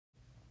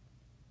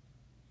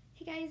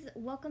Hey guys,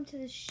 welcome to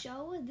the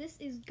show. This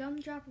is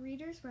Gumdrop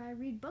Readers, where I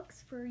read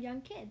books for young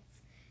kids.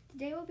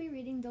 Today we'll be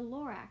reading The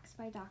Lorax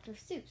by Dr.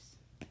 Seuss.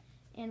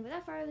 And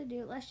without further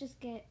ado, let's just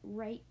get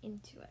right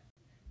into it.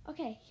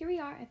 Okay, here we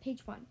are at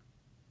page 1.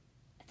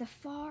 At the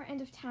far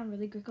end of town where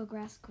the grickle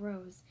grass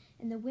grows,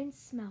 and the wind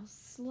smells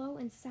slow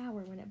and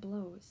sour when it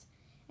blows,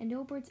 and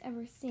no birds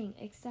ever sing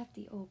except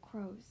the old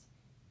crows,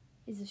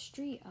 is the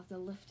street of the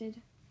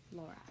lifted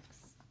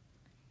Lorax.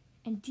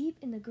 And deep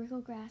in the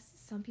grickle grass,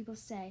 some people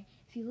say,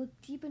 if you look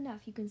deep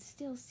enough, you can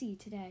still see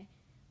today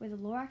where the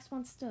Lorax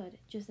once stood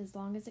just as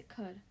long as it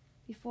could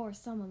before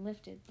someone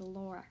lifted the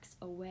Lorax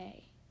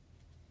away.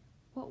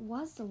 What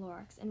was the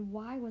Lorax, and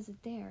why was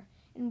it there,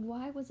 and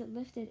why was it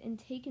lifted and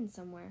taken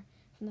somewhere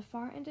from the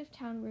far end of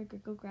town where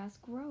grickle grass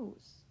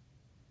grows?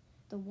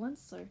 The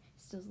Onceler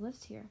still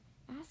lives here.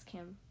 Ask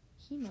him.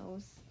 He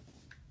knows.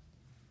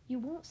 You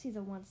won't see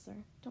the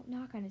Onceler. Don't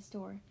knock on his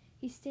door.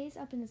 He stays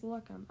up in his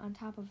lurkum on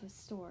top of his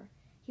store.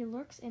 He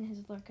lurks in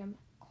his lurkum,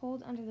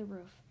 cold under the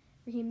roof,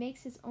 where he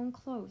makes his own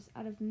clothes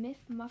out of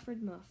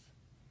muffered muff.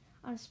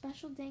 On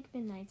special dank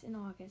midnights in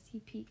August,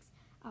 he peeks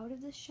out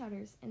of the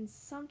shutters, and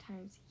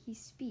sometimes he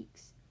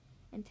speaks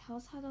and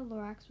tells how the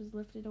Lorax was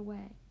lifted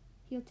away.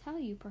 He'll tell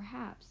you,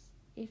 perhaps,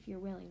 if you're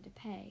willing to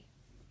pay.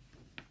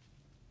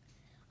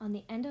 On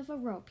the end of a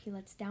rope, he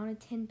lets down a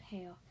tin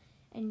pail,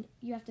 and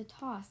you have to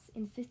toss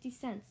in 50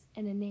 cents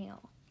and a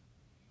nail,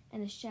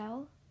 and the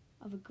shell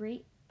of a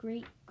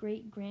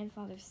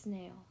great-great-great-grandfather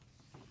snail.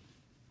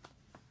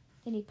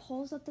 Then he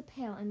pulls up the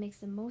pail and makes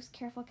the most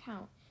careful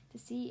count to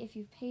see if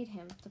you've paid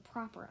him the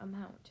proper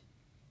amount.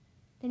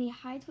 Then he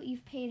hides what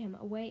you've paid him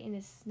away in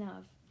his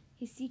snub,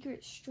 his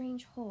secret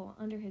strange hole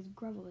under his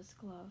grovelous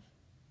glove.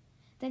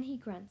 Then he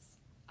grunts,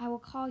 I will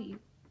call you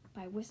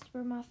by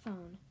whisper my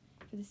phone,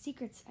 for the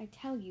secrets I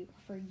tell you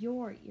for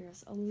your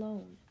ears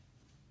alone.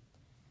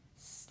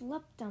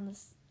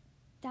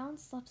 Down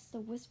slips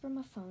the whisper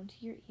my phone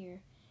to your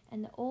ear,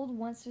 and the old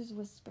Onceler's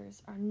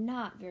whispers are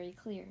not very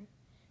clear,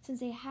 since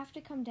they have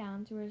to come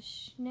down through a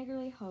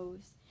sniggerly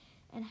hose,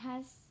 and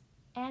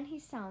he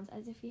sounds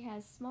as if he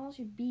has small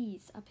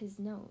bees up his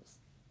nose.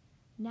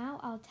 Now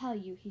I'll tell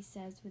you, he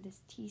says with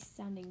his teeth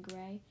sounding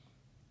gray,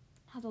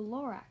 how the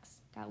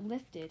Lorax got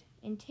lifted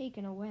and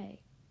taken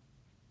away.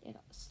 It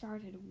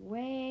started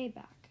way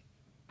back,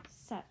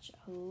 such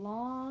a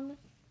long,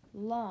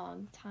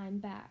 long time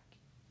back.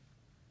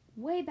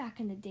 Way back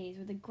in the days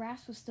where the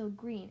grass was still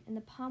green, and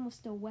the pond was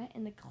still wet,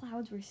 and the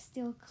clouds were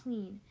still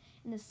clean,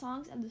 and the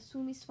songs of the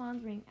swoomy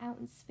swans rang out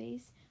in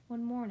space,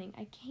 one morning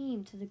I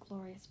came to the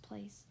glorious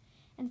place.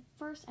 And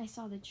first I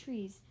saw the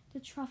trees,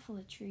 the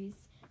truffula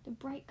trees, the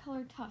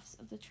bright-colored tufts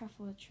of the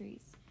truffula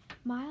trees,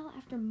 mile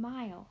after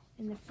mile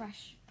in the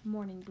fresh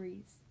morning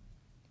breeze.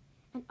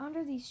 And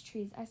under these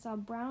trees I saw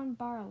brown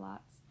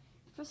barrelots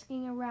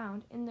frisking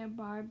around in their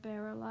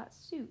barbarolot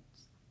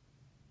suits,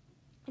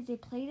 as they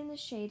played in the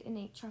shade and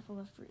ate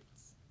truffula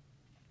fruits.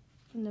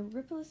 From the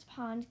rippleless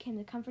pond came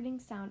the comforting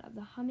sound of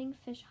the humming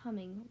fish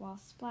humming while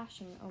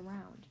splashing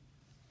around.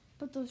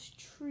 But those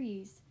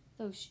trees,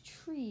 those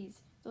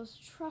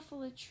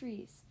truffula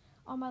trees,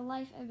 all my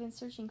life I've been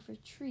searching for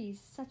trees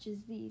such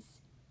as these.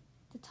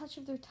 The touch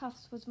of their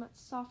tufts was much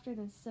softer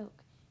than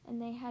silk,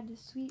 and they had the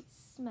sweet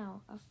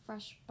smell of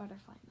fresh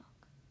butterfly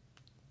milk.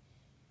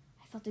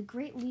 I felt a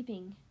great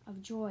leaping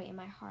of joy in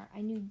my heart. I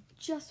knew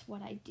just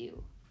what I'd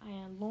do. I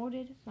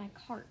unloaded my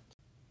cart,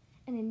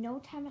 and in no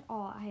time at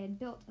all I had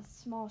built a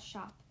small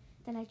shop.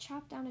 Then I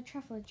chopped down a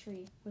truffula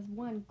tree with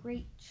one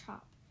great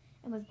chop,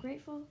 and with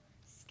grateful,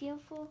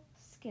 skillful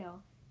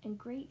skill and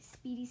great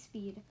speedy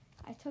speed,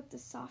 I took the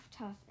soft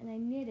tuft and I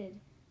knitted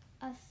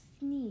a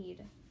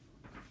sneed.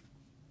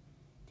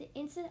 The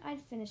instant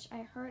I'd finished,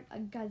 I heard a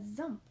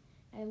gazump.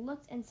 I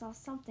looked and saw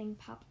something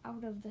pop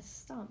out of the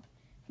stump.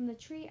 From the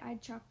tree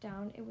I'd chopped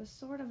down, it was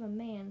sort of a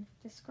man.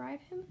 Describe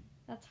him?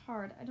 That's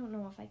hard. I don't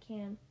know if I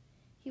can.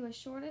 He was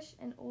shortish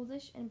and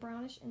oldish and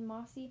brownish and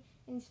mossy,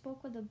 and he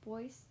spoke with a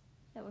voice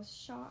that was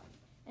sharp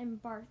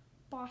and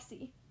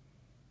bossy.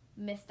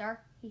 Mister,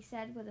 he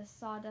said with a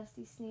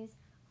sawdusty sneeze,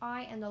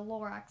 I am the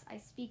Lorax. I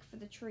speak for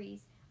the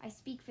trees. I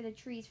speak for the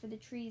trees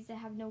that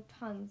have no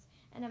tongues,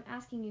 and I'm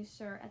asking you,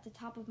 sir, at the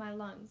top of my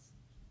lungs.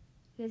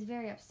 He was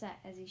very upset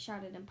as he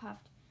shouted and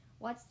puffed,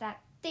 What's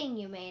that thing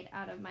you made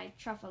out of my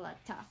truffula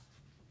tuft?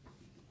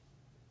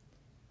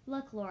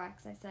 Look,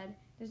 Lorax, I said,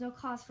 there's no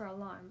cause for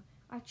alarm.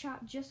 I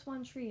chopped just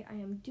one tree. I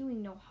am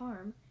doing no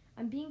harm.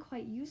 I'm being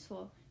quite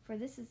useful, for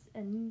this is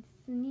a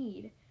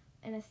need,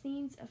 and a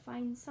sneed's a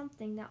fine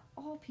something that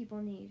all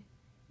people need.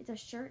 It's a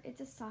shirt,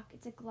 it's a sock,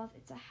 it's a glove,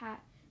 it's a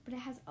hat, but it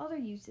has other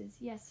uses,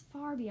 yes,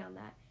 far beyond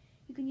that.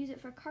 You can use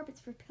it for carpets,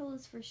 for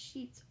pillows, for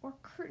sheets, or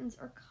curtains,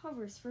 or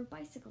covers, for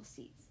bicycle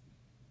seats.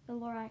 The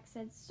Lorax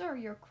said, Sir,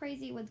 you're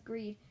crazy with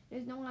greed.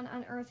 There's no one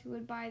on earth who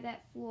would buy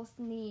that fool's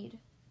need.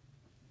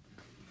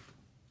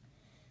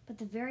 But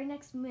the very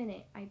next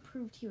minute I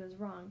proved he was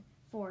wrong,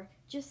 for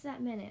just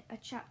that minute a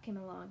chap came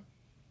along.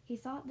 He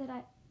thought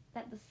that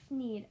the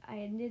sneed I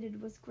had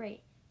knitted was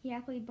great. He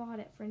happily bought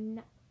it for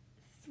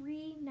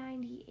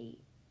 $3.98.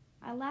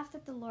 I laughed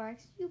at the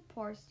Lorax. You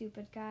poor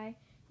stupid guy.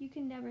 You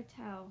can never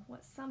tell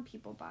what some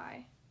people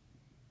buy.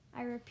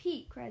 I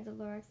repeat, cried the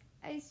Lorax,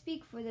 I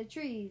speak for the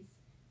trees.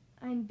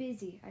 I'm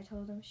busy, I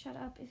told him. Shut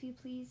up, if you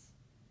please.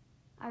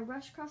 I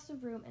rushed across the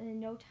room, and in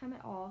no time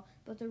at all,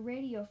 but the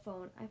radio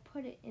phone, I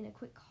put it in a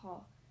quick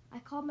call. I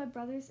called my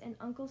brothers and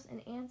uncles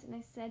and aunts, and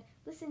I said,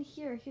 listen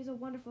here, here's a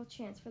wonderful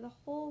chance for the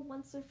whole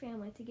Onceler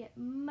family to get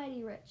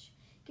mighty rich.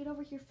 Get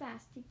over here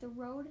fast, take the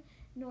road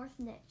north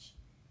Nitch.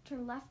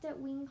 Turn left at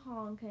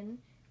Winghonkin,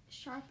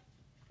 sharp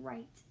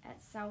right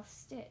at South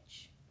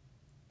Stitch.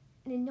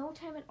 And in no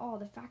time at all,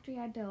 the factory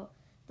I built,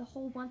 the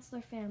whole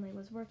Onceler family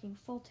was working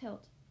full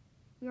tilt.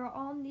 We were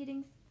all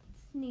kneading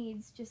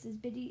Sneeds just as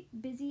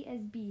busy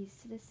as bees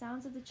to the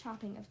sounds of the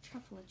chopping of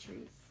truffle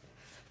trees.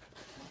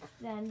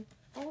 Then,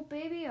 oh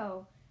baby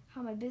oh,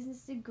 how my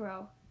business did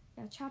grow.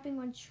 Now chopping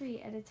one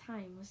tree at a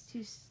time was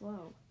too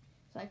slow.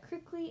 So I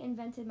quickly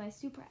invented my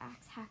super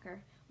axe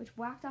hacker, which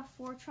whacked off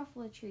 4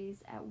 truffle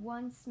trees at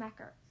one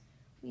smacker.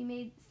 We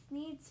made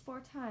Sneeds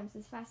 4 times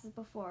as fast as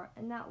before,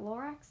 and that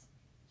Lorax,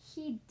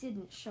 he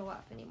didn't show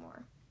up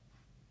anymore.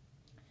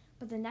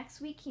 But the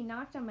next week he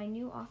knocked on my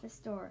new office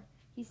door.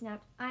 He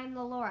snapped, I'm the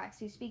Lorax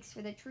who speaks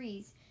for the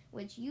trees,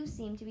 which you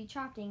seem to be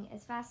chopping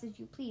as fast as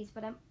you please,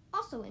 but I'm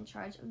also in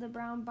charge of the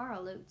brown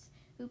barloots,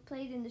 who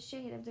played in the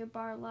shade of their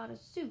barlotta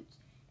suits,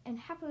 and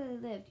happily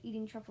lived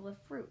eating truffle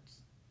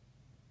fruits.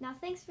 Now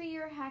thanks to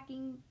your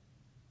hacking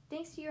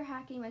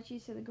my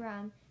trees to the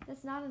ground,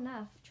 that's not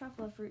enough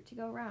truffle fruit to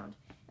go round,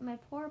 and my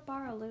poor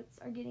barloots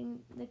are getting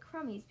the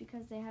crummies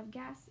because they have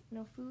gas,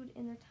 no food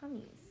in their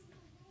tummies.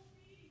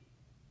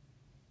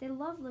 They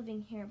love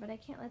living here, but I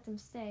can't let them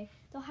stay.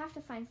 They'll have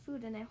to find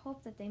food, and I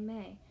hope that they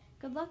may.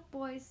 Good luck,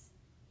 boys,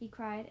 he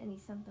cried, and he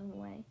sent them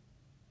away.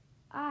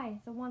 I,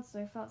 the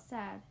Onceler, felt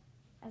sad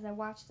as I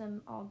watched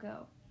them all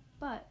go.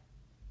 But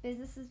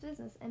business is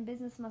business, and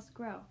business must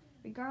grow,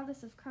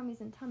 regardless of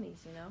crummies and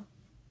tummies, you know.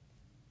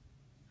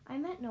 I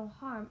meant no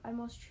harm, I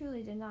most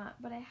truly did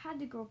not, but I had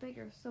to grow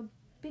bigger, so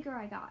bigger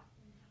I got.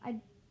 I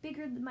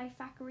biggered my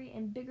factory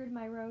and biggered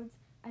my roads.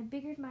 I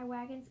biggered my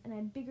wagons, and I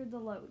biggered the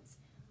loads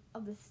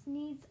of the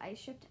Sneeds I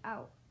shipped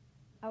out.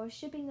 I was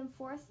shipping them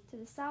forth to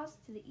the south,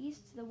 to the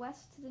east, to the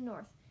west, to the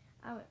north.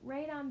 I went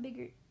right on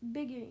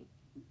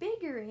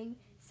biggering,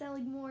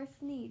 selling more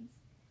Sneeds,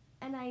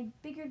 and I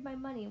biggered my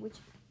money, which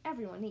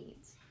everyone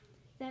needs.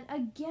 Then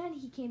again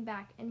he came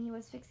back, and he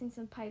was fixing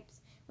some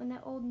pipes, when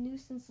that old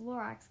nuisance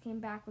Lorax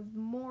came back with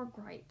more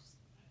gripes.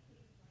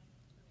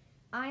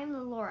 I am the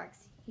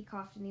Lorax, he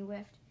coughed and he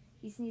whiffed.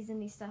 He sneezed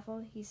and he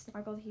snuffled, he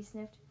snargled, he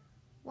sniffed.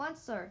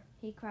 Onceler,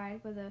 he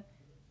cried with a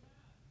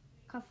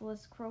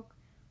cuffless croak.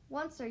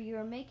 Onceler, you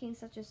are making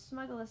such a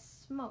smuggless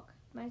smoke.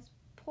 My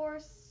poor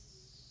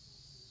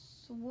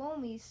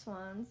swomy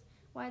swans,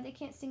 why, they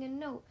can't sing a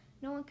note.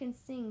 No one can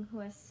sing who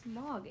has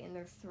smog in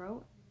their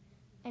throat.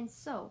 And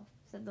so,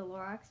 said the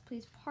Lorax,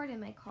 please pardon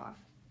my cough.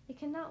 They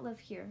cannot live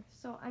here,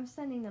 so I'm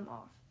sending them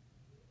off.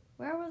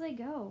 Where will they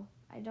go?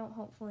 I don't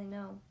hopefully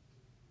know.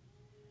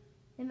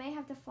 They may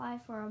have to fly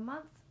for a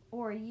month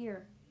or a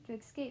year to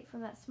escape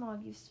from that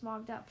smog you've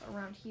smogged up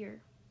around here.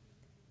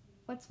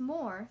 What's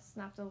more,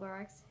 snapped the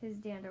Lorax, his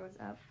dander was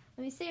up,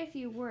 let me say a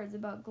few words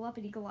about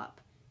Gluppity-Glup.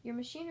 Your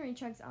machinery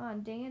chugs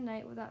on day and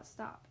night without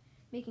stop,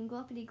 making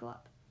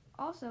Gluppity-Glup.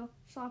 Also,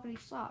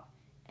 Sloppity-Slop.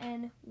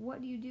 And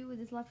what do you do with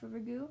this leftover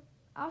goo?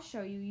 I'll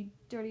show you, you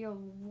dirty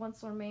old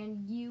Onceler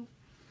man, you.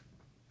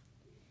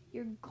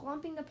 You're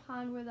glumping the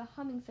pond where the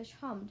humming fish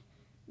hummed.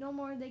 No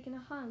more they can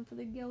hum, for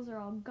their gills are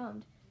all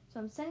gummed. So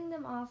I'm sending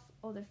them off,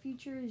 oh, their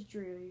future is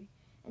dreary,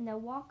 and they'll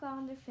walk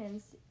on their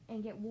fins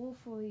and get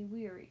woefully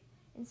weary,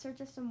 in search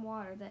of some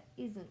water that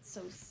isn't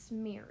so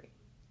smeary.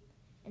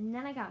 And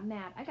then I got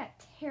mad. I got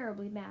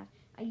terribly mad.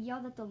 I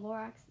yelled at the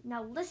Lorax,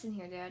 now listen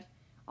here, Dad.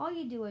 All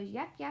you do is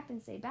yap yap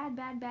and say bad,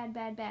 bad, bad,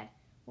 bad, bad.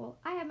 Well,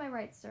 I have my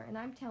rights, sir, and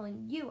I'm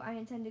telling you I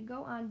intend to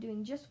go on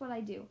doing just what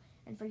I do.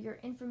 And for your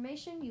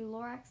information, you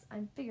Lorax,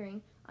 I'm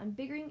figuring on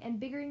biggering and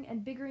biggering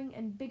and biggering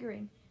and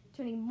biggering,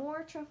 turning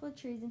more truffle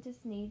trees into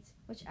Sneeds,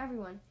 which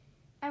everyone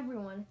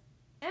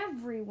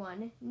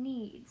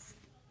needs.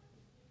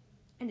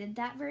 And at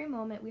that very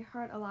moment we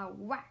heard a loud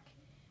whack.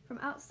 From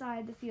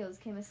outside the fields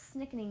came a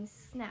snickening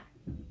snap.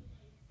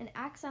 An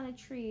axe on a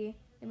tree,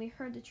 and we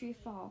heard the tree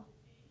fall.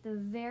 The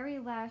very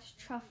last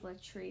truffle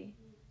tree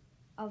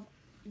of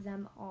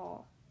them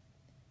all.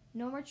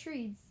 No more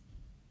trees,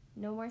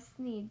 no more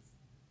Sneeds,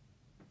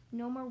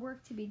 no more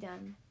work to be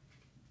done.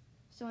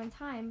 So in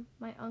time,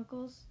 my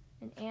uncles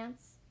and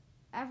aunts,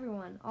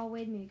 everyone, all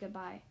waved me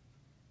goodbye.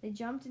 They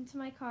jumped into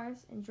my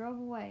cars and drove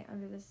away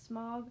under the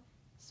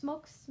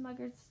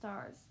smoke-smuggered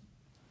stars.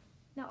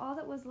 Now all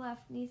that was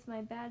left neath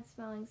my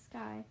bad-smelling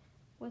sky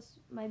was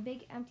my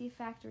big empty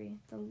factory,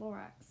 the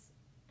Lorax,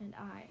 and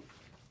I.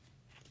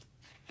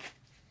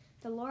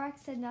 The Lorax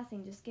said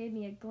nothing, just gave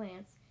me a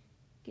glance,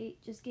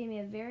 just gave me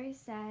a very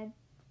sad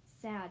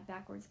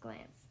backwards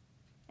glance,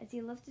 as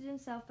he lifted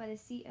himself by the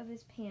seat of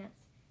his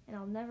pants, and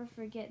I'll never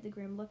forget the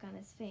grim look on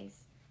his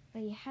face,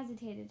 when he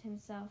hesitated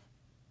himself,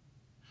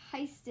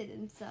 heisted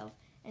himself,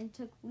 and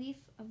took leave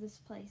of this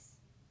place,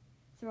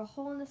 through a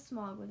hole in the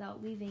smog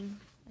without leaving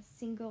a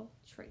single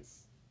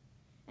trace.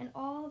 And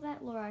all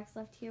that Lorax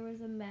left here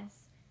was a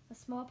mess, a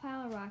small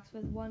pile of rocks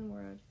with one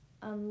word,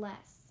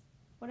 unless.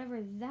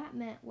 Whatever that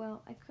meant,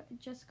 well, I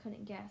just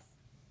couldn't guess.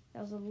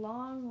 That was a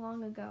long,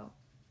 long ago.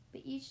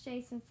 But each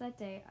day since that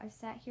day, I've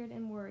sat here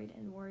and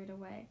worried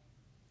away.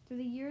 Through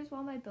the years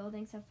while my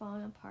buildings have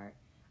fallen apart,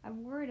 I've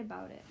worried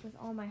about it with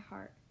all my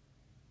heart.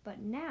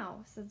 But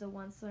now, says the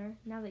Onceler,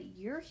 now that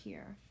you're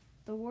here,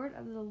 the word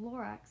of the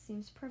Lorax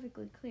seems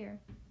perfectly clear.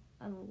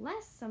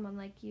 Unless someone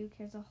like you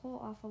cares a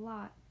whole awful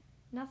lot,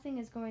 nothing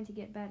is going to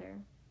get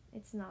better.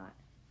 It's not.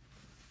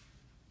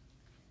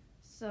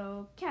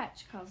 So,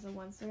 catch, calls the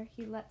Onceler.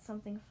 He lets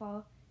something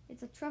fall.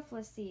 It's a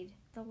truffle seed,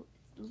 the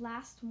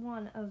last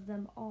one of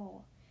them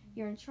all.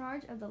 You're in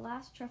charge of the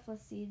last truffle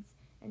seeds,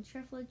 and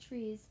truffle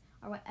trees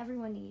are what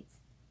everyone needs.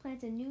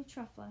 Plant a new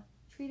truffle,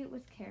 treat it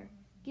with care,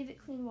 give it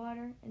clean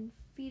water, and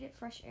feed it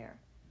fresh air.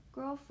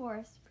 Grow a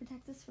forest,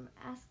 protect us from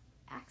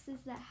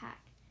axes that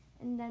hack,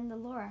 and then the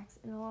Lorax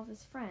and all of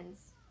his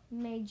friends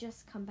may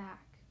just come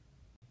back.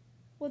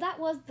 Well, that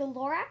was The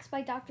Lorax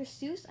by Dr.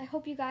 Seuss. I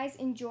hope you guys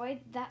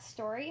enjoyed that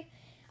story.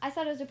 I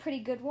thought it was a pretty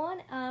good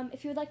one.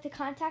 If you would like to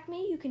contact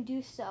me, you can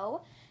do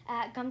so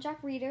at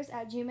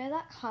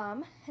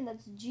gumdropreaders@gmail.com, and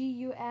that's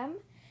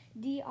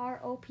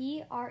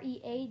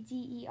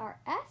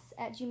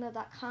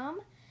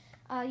gumdropreaders@gmail.com.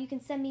 You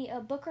can send me a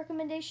book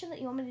recommendation that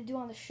you want me to do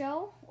on the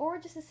show, or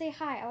just to say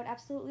hi. I would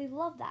absolutely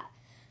love that.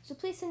 So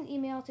please send an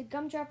email to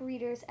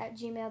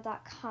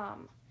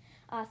gumdropreaders@gmail.com.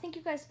 Thank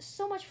you guys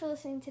so much for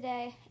listening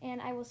today,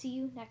 and I will see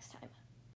you next time.